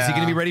day. Is he Yeah.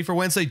 going to be ready for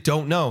Wednesday?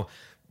 Don't know.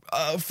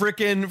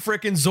 Frickin'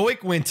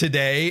 Zoik went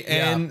today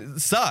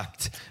and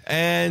sucked.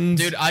 And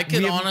Dude, I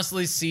could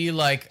honestly see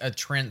like a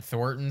Trent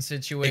Thornton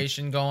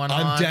situation going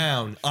on. I'm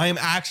down. I am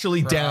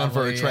actually down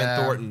for a Probably, Trent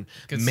yeah. Thornton.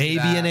 Could see Maybe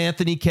that. an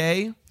Anthony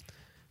K.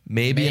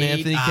 Maybe an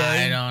Anthony K.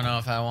 I don't know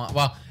if I want.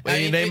 Well, I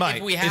mean, they might.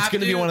 If we It's have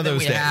gonna to, be one of then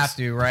those we days. have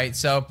to, right?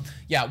 So,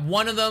 yeah,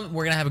 one of them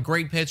we're gonna have a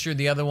great pitcher.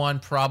 The other one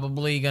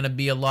probably gonna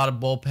be a lot of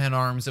bullpen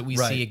arms that we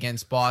Right. see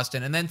against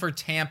Boston. And then for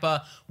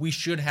Tampa, we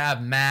should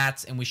have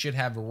Matz and we should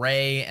have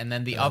Ray. And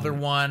then the other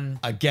one,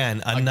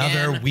 Again,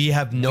 we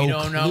have no we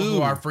don't know clue.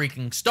 who our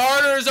freaking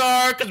starters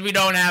are because we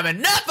don't have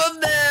enough of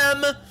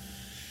them.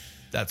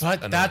 That's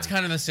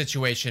Kind of the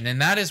situation.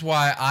 And that is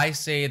why I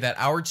say that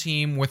our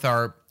team with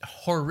our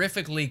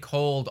horrifically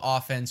cold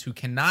offense who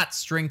cannot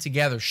string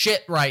together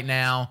shit right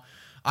now,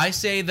 I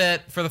say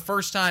that for the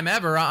first time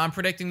ever, I'm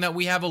predicting that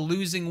we have a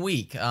losing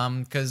week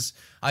because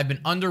I've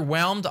been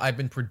underwhelmed. I've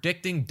been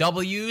predicting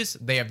W's.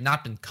 They have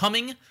not been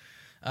coming.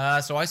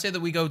 So I say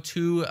that we go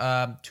 2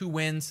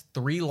 wins,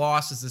 3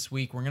 losses this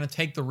week. We're going to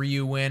take the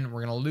Ryu win.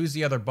 We're going to lose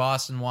the other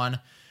Boston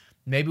one.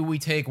 Maybe we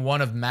take one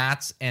of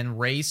Matt's and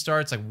Ray's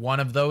starts, like one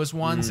of those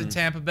ones in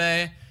Tampa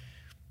Bay,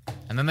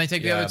 and then they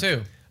take the other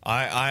 2.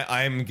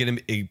 I'm going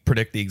to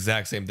predict the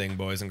exact same thing,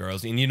 boys and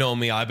girls. And you know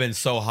me, I've been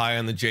so high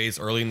on the Jays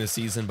early in the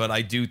season, but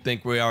I do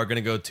think we are going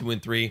to go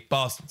 2-3.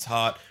 Boston's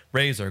hot.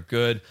 Rays are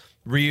good.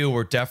 Ryu,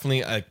 we're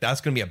definitely, that's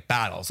going to be a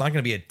battle. It's not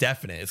going to be a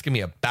definite. It's going to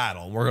be a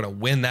battle. And we're going to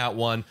win that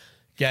one.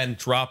 Again,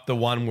 drop the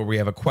one where we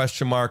have a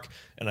question mark,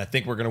 and I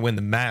think we're going to win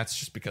the Mats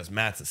just because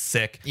Mats is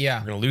sick. Yeah.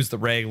 We're going to lose the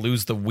Ray,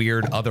 lose the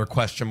weird other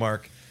question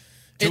mark.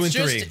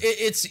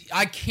 2-3.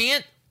 I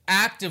can't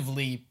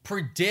actively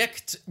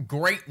predict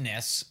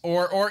greatness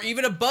or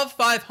even above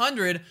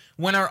 500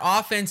 when our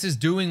offense is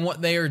doing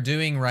what they are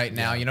doing right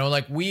now. You know,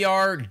 like we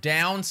are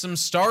down some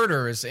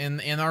starters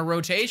in our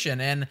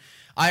rotation, and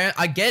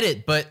I get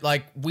it, but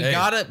like we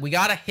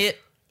gotta hit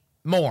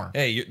more.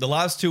 Hey, the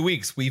last 2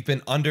 weeks we've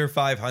been under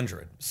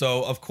 500,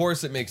 so of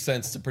course it makes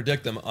sense to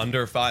predict them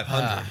under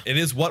 500. It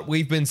is what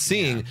we've been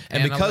seeing,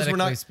 and because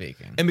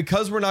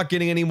we're not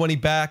getting anybody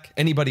back,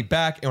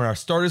 and our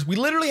starters, we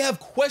literally have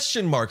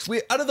question marks.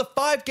 We out of the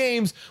 5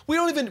 games, we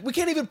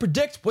can't even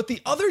predict what the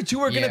other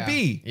 2 are going to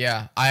be.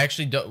 Yeah, I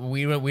actually don't.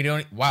 We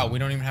don't. Wow, we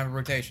don't even have a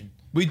rotation.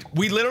 We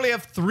literally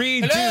have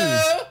 3 dudes.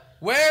 Hello?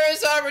 Where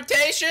is our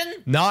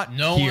rotation? No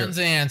here. One's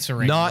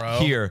answering.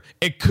 Not here.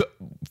 It could.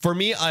 For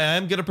me, I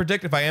am going to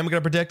predict. If I am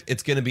going to predict,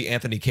 it's going to be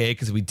Anthony K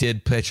because we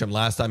did pitch him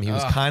last time. He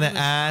was kind of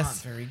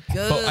ass. Not very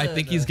good. But I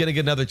think he's going to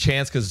get another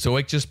chance because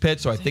Zoik just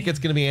pitched. So I think it's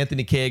going to be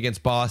Anthony K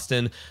against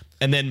Boston.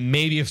 And then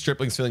maybe if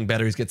Stripling's feeling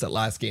better, he gets that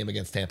last game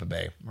against Tampa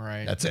Bay.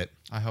 Right. That's it.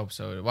 I hope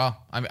so. Well,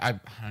 I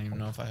don't even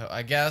know if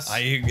I guess.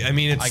 I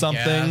mean, it's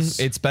something. Guess.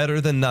 It's better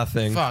than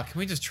nothing. Fuck, can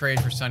we just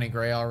trade for Sonny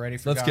Gray already?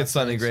 Let's get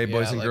Sonny Gray,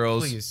 boys and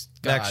girls. Please,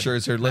 Max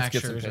Scherzer. Let's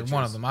get some Scherzer, pitchers.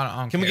 one of them. I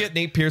don't Can we care. get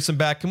Nate Pearson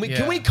back? Can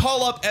we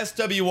call up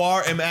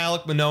SWR and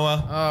Alec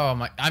Manoah? Oh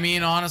my! I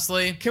mean,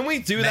 honestly, Can we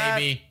do that?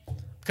 maybe.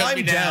 Could I'm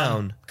be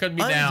down. Could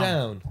be I'm down.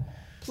 down.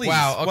 Please.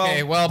 Wow.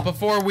 Okay. Well,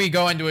 before we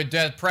go into a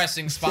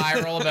depressing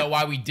spiral about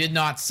why we did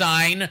not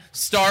sign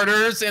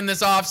starters in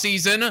this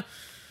offseason,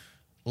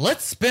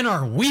 let's spin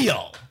our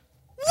wheel.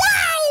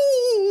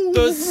 Wow!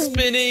 The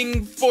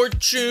spinning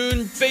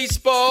fortune,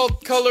 baseball,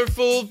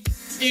 colorful,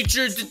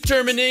 future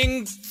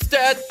determining,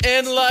 stat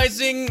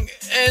analyzing,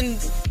 and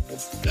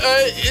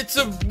it's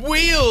a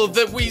wheel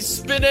that we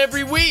spin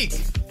every week.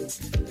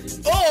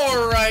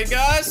 All right,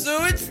 guys,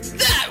 so it's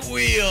that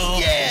wheel.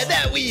 Yeah,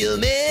 that wheel,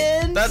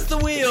 man. That's the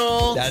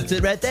wheel. That's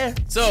it right there.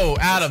 So,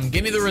 Adam,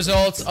 give me the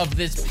results of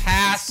this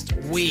past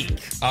week.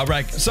 All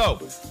right. So,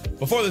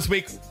 before this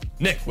week,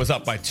 Nick was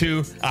up by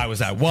 2. I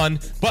was at 1.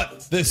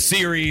 But this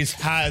series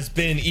has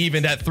been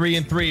evened at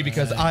 3-3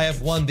 because I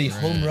have won the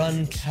home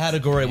run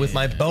category with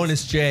my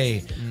bonus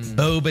J.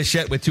 Bo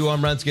Bichette with 2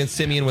 home runs against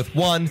Simeon with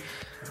 1.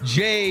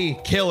 Jay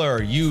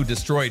Killer, you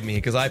destroyed me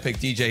because I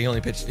picked DJ. He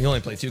only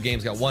played 2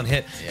 games, got 1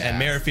 hit. Yeah. And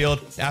Merrifield,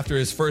 after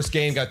his first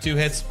game, got 2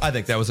 hits. I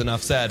think that was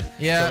enough said.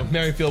 Yeah. So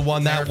Merrifield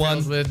won that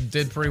one.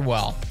 Did pretty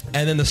well.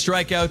 And then the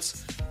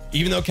strikeouts,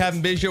 even though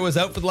Kevin Biggio was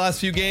out for the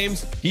last few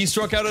games, he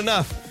struck out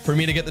enough. for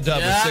me to get the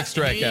dub with 6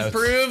 strikeouts. He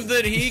proved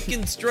that he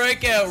can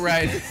strike out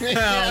right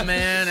now,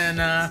 man.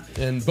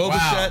 And Bo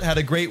Bichette had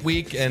a great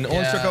week and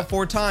only struck out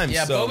 4 times.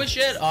 Yeah, so. Bo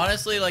Bichette,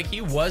 honestly, like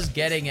he was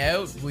getting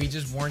out. We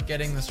just weren't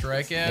getting the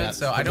strikeouts. Yeah,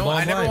 so I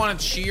never want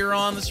to cheer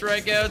on the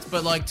strikeouts,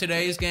 but like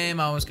today's game,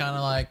 I was kind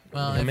of like,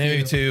 well, if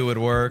maybe 2 would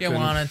work. You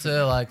wanted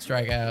to like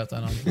strike out,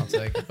 then I'll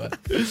take it. But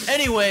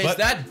anyways,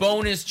 that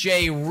bonus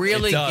J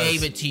really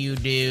gave it to you,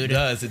 dude. It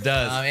does.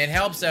 It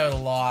helps out a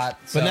lot.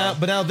 So.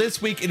 But now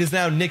this week, it is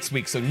now Nick's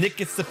week. So Nick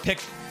gets to pick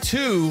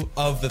 2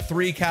 of the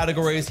 3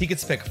 categories. He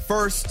gets to pick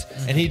first,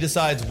 and he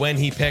decides when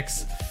he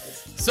picks.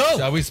 So,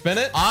 shall we spin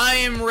it? I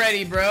am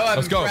ready, bro. I've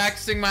been go.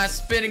 practicing my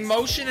spinning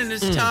motion, and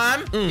it's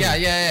time.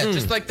 Yeah.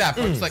 Just like that,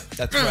 bro. Just like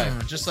that's right.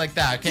 Just like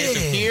that. Okay, so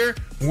here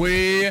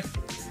we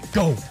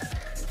go.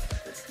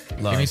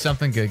 Love. Give me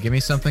something good. Give me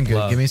something good.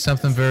 Love. Give me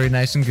something very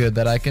nice and good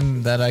that I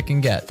can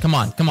get. Come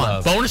on.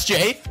 Love. Bonus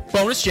J.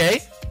 Bonus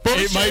J.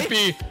 It might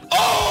be.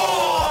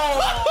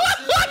 Oh!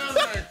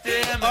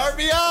 Damn it.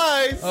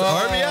 RBIs.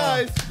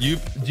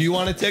 RBIs. Do you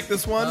want to take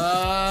this one?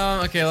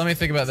 Okay, let me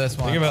think about this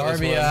one. Think about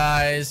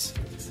RBIs.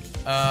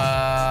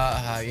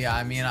 Yeah,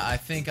 I mean, I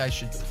think I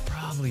should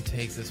probably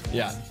take this one.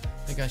 Yeah.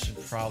 I think I should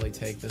probably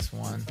take this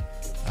one.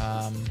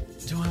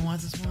 Do I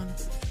want this one?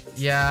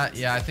 Yeah,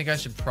 I think I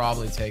should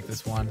probably take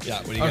this one. Yeah,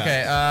 what do you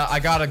okay, I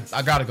gotta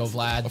go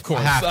Vlad. Of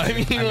course. I have to. I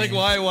mean, like,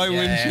 why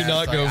wouldn't you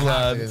not go I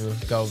Vlad? have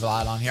to go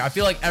Vlad on here. I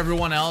feel like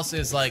everyone else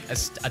is like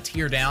a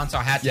tier down, so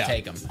I had to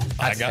take him.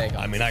 I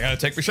gotta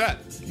take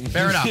Bichette.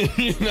 Fair enough.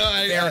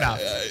 Fair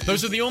enough.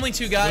 Those are the only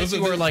 2 guys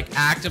who are like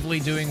actively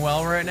doing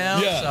well right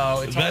now. Yeah,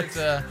 so it's hard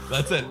to.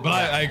 That's it. But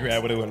I agree. I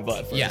would have went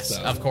Vlad first. Yes,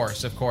 so. of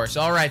course.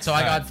 All right, so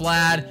I got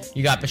Vlad.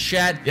 You got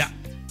Bichette. Yeah.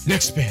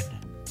 Next spin.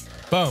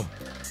 Boom.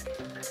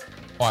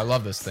 Oh, I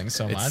love this thing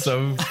so much. It's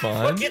so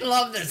fun. I fucking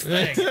love this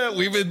thing.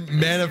 We've been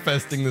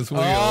manifesting this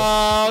wheel.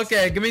 Oh,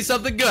 okay. Give me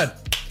something good.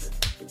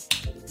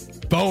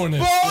 Bonus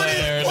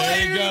player.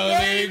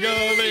 There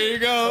you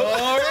go.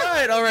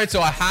 All right.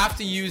 So I have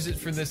to use it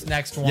for this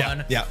next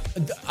one. Yeah.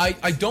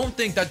 I don't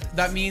think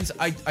that means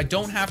I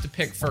don't have to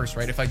pick first,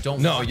 right? If I don't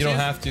No, want you don't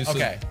to. have to. So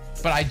Okay.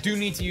 But I do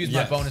need to use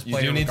my bonus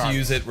player. You do need regardless. to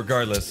use it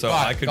regardless. So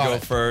Got it, I could got go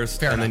it. first,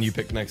 Fair and then enough.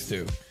 you pick next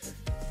 2.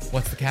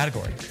 What's the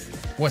category?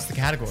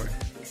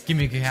 Give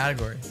me a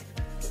category.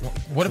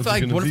 What if What's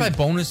it gonna I be?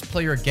 bonus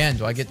player again?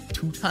 Do I get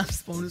 2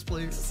 times bonus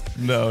players?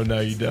 No,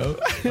 you don't.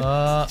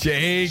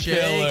 Jay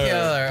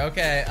Killer.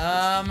 Okay.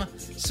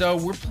 So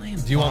we're playing.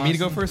 Do you want me to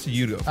go first or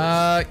you to go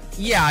first?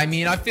 Yeah. I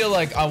mean, I feel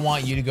like I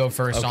want you to go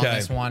first on Okay.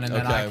 this one, and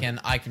then Okay.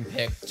 I can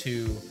pick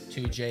two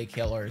J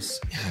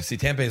Killers. Yeah, see,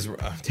 Tampa's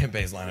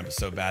lineup is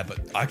so bad, but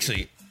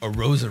actually, a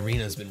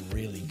Rosarina has been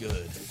really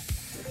good.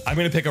 I'm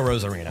gonna pick a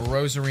Rosarina.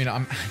 Rosarina.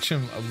 I'm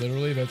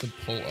literally about to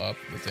pull up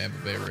the Tampa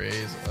Bay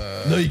Rays.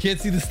 No, you can't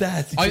see the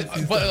stats.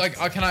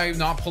 Can I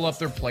not pull up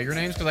their player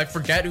names because I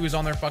forget who's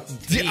on their fucking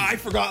team? I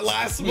forgot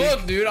last week.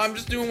 Look, dude, I'm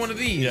just doing one of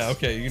these. Yeah,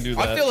 okay, you can do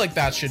that. I feel like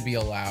that should be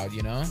allowed,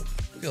 you know?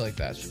 I feel like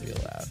that should be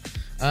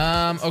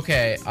allowed.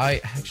 Okay,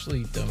 I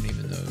actually don't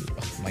even know.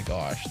 Oh my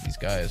gosh, these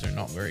guys are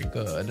not very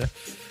good.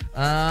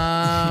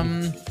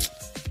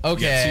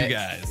 Okay. 2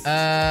 guys.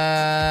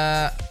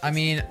 I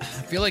mean, I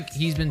feel like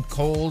he's been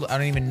cold. I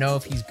don't even know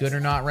if he's good or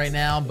not right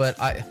now, but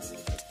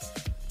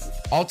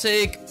I'll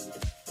take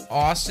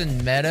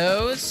Austin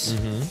Meadows,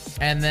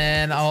 and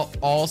then I'll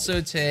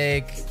also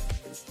take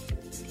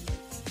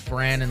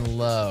Brandon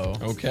Lowe.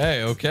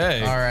 Okay.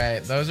 All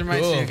right, those are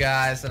my Cool. 2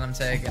 guys that I'm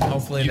taking.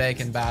 Hopefully, they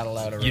can battle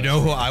out a. You know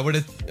who I would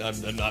have?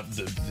 I'm not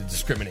to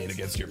discriminate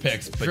against your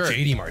picks, but Sure.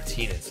 JD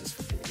Martinez is.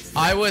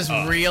 I was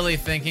really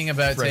thinking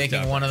about Fricked taking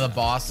up one of right the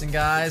Boston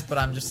guys, but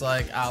I'm just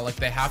like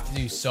they have to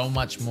do so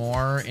much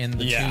more in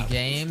the 2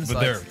 games. But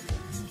like, they're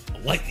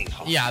lightning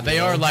hot. yeah, they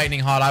are lightning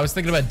hot. I was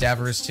thinking about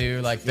Devers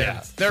too. Like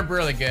they're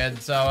really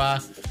good. So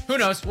who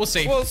knows? We'll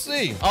see. We'll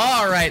see.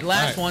 All right,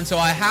 last one. So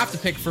I have to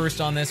pick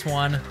first on this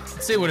one.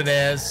 Let's see what it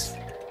is.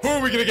 Who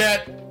are we gonna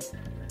get?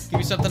 Give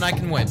me something I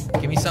can win.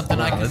 Give me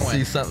something I can Let's win.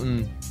 see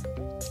something.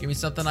 Give me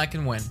something I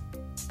can win.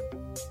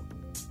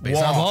 Base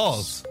on Walks.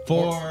 balls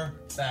for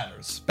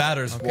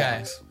batters. Okay.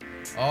 Walks.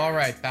 All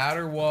right,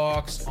 batter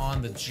walks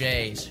on the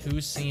Jays.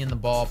 Who's seeing the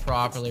ball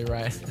properly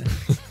right?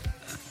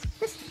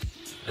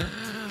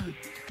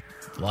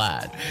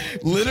 Vlad.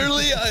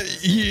 Literally,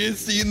 he is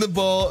seeing the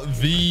ball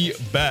the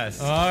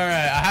best. All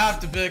right, I have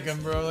to pick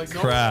him, bro. Like,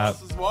 no one Crap.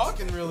 else is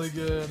walking really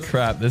good.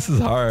 Crap, this is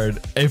hard.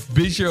 If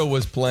Biggio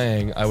was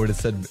playing, I would have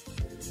said,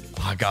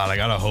 oh God, I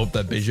gotta hope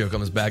that Biggio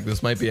comes back.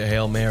 This might be a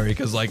Hail Mary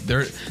because like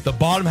they're the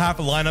bottom half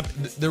of the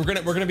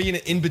lineup. We're gonna be in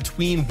an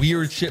in-between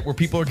weird shit where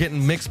people are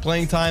getting mixed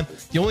playing time.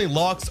 The only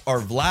locks are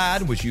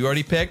Vlad, which you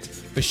already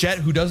picked, Bichette,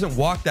 who doesn't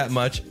walk that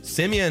much.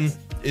 Simeon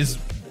is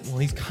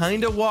he's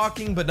kind of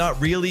walking, but not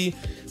really.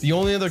 The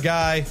only other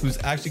guy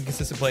who's actually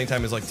consistent playing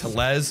time is like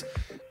Tellez.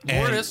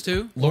 Lourdes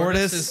too.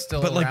 Lourdes is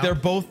still but like around. they're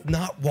both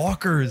not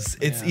walkers.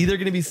 It's either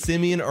going to be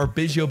Simeon or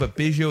Biggio, but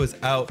Biggio is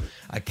out.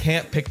 I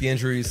can't pick the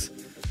injuries.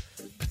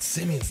 But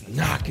Simeon's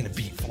not going to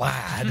beat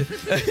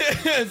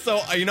Vlad.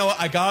 So, you know what?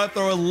 I got to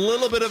throw a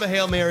little bit of a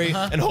Hail Mary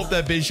and hope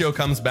that Biggio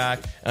comes back.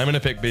 I'm going to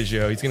pick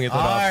Biggio. He's going to get the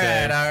off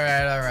day.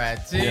 All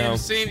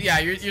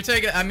right. You're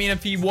taking, I mean,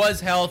 if he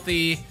was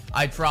healthy,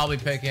 I'd probably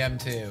pick him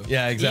too.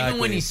 Yeah, exactly.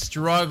 Even when he's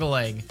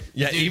struggling.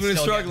 Yeah, even when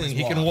he's struggling,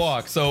 he can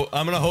walk. So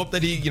I'm going to hope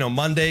that he,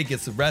 Monday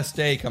gets the rest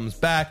day, comes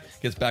back,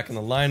 gets back in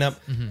the lineup.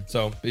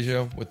 So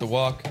Biggio with the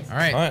walk. All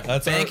right.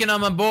 That's banking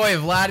on my boy,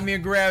 Vladimir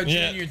Guerrero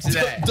Jr.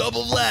 today.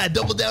 Double Vlad.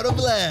 Double down on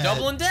Vlad.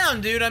 Doubling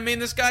down, dude. I mean,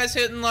 this guy's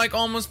hitting like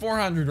almost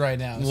 400 right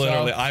now.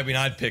 Literally. So. I mean,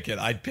 I'd pick it.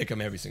 I'd pick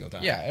him every single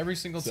time. Yeah, every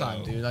single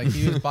time, dude. Like,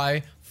 he was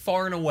by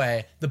far and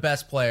away the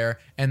best player,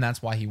 and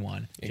that's why he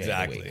won.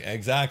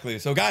 Exactly.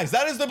 So, guys,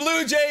 that is the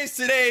Blue Jays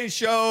Today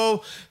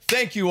show.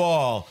 Thank you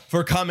all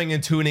for coming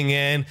and tuning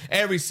in.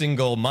 Every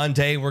single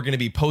Monday, we're going to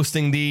be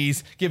posting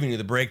these, giving you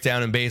the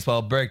breakdown in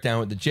baseball,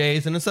 breakdown with the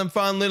Jays, and some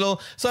fun little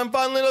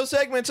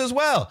segments as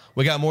well.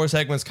 We got more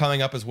segments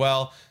coming up as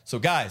well. So,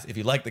 guys, if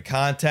you like the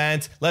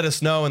content, let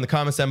us know in the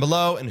comments down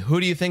below. And who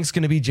do you think is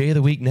going to be Jay of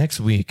the Week next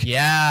week?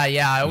 Yeah.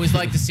 I always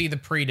like to see the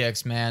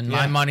predicts, man.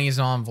 My money is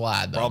on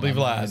Vlad, though. Probably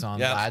Vlad.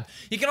 Vlad.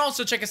 You can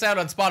also check us out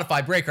on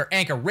Spotify, Breaker,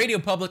 Anchor, Radio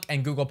Public,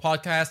 and Google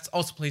Podcasts.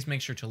 Also, please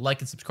make sure to like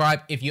and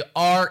subscribe if you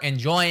are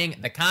enjoying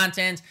the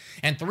content.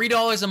 And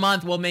 $3 a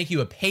month will make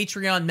you a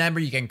Patreon member.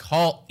 You can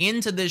call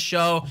into this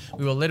show.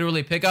 We will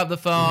literally pick up the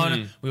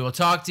phone. We will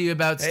talk to you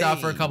about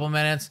stuff for a couple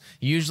minutes.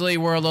 Usually,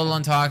 we're a little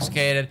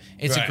intoxicated.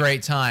 It's a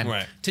great time.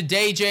 Right.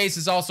 Today, Jace,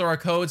 is also our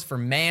codes for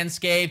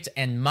Manscaped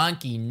and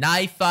Monkey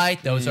Knife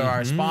Fight. Those are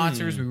our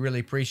sponsors. We really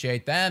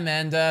appreciate them.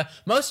 And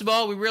most of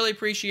all, we really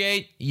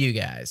appreciate you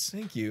guys.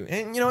 Thank you.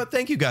 And you know what?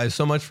 Thank you guys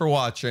so much for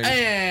watching.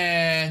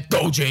 And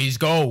go, Jays,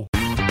 go.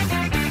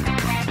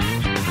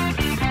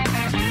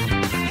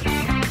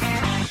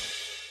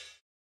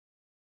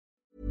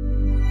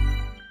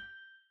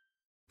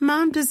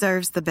 Mom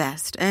deserves the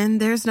best,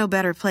 and there's no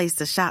better place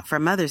to shop for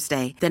Mother's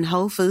Day than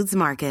Whole Foods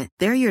Market.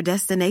 They're your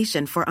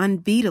destination for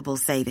unbeatable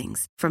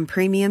savings, from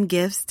premium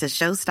gifts to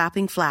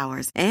show-stopping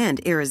flowers and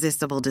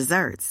irresistible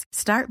desserts.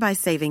 Start by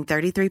saving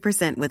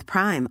 33% with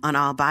Prime on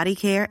all body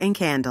care and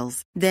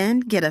candles.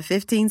 Then get a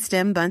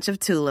 15-stem bunch of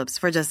tulips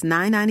for just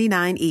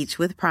 $9.99 each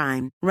with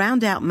Prime.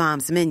 Round out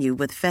Mom's menu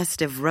with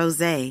festive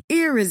rosé,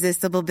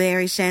 irresistible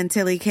berry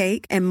chantilly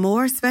cake, and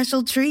more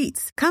special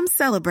treats. Come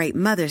celebrate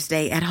Mother's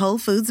Day at Whole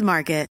Foods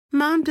Market.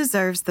 Mom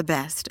deserves the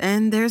best,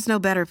 and there's no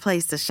better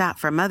place to shop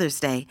for Mother's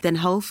Day than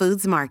Whole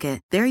Foods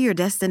Market. They're your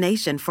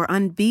destination for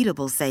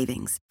unbeatable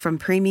savings, from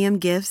premium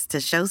gifts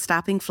to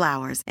show-stopping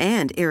flowers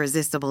and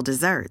irresistible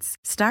desserts.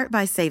 Start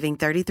by saving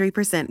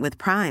 33% with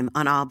Prime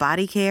on all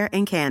body care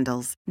and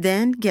candles.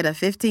 Then get a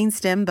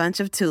 15-stem bunch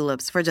of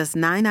tulips for just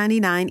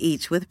 $9.99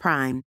 each with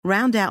Prime.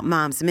 Round out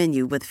Mom's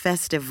menu with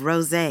festive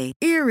rosé,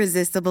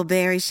 irresistible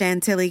berry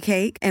chantilly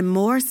cake, and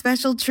more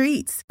special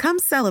treats. Come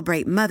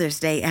celebrate Mother's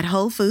Day at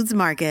Whole Foods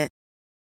Market.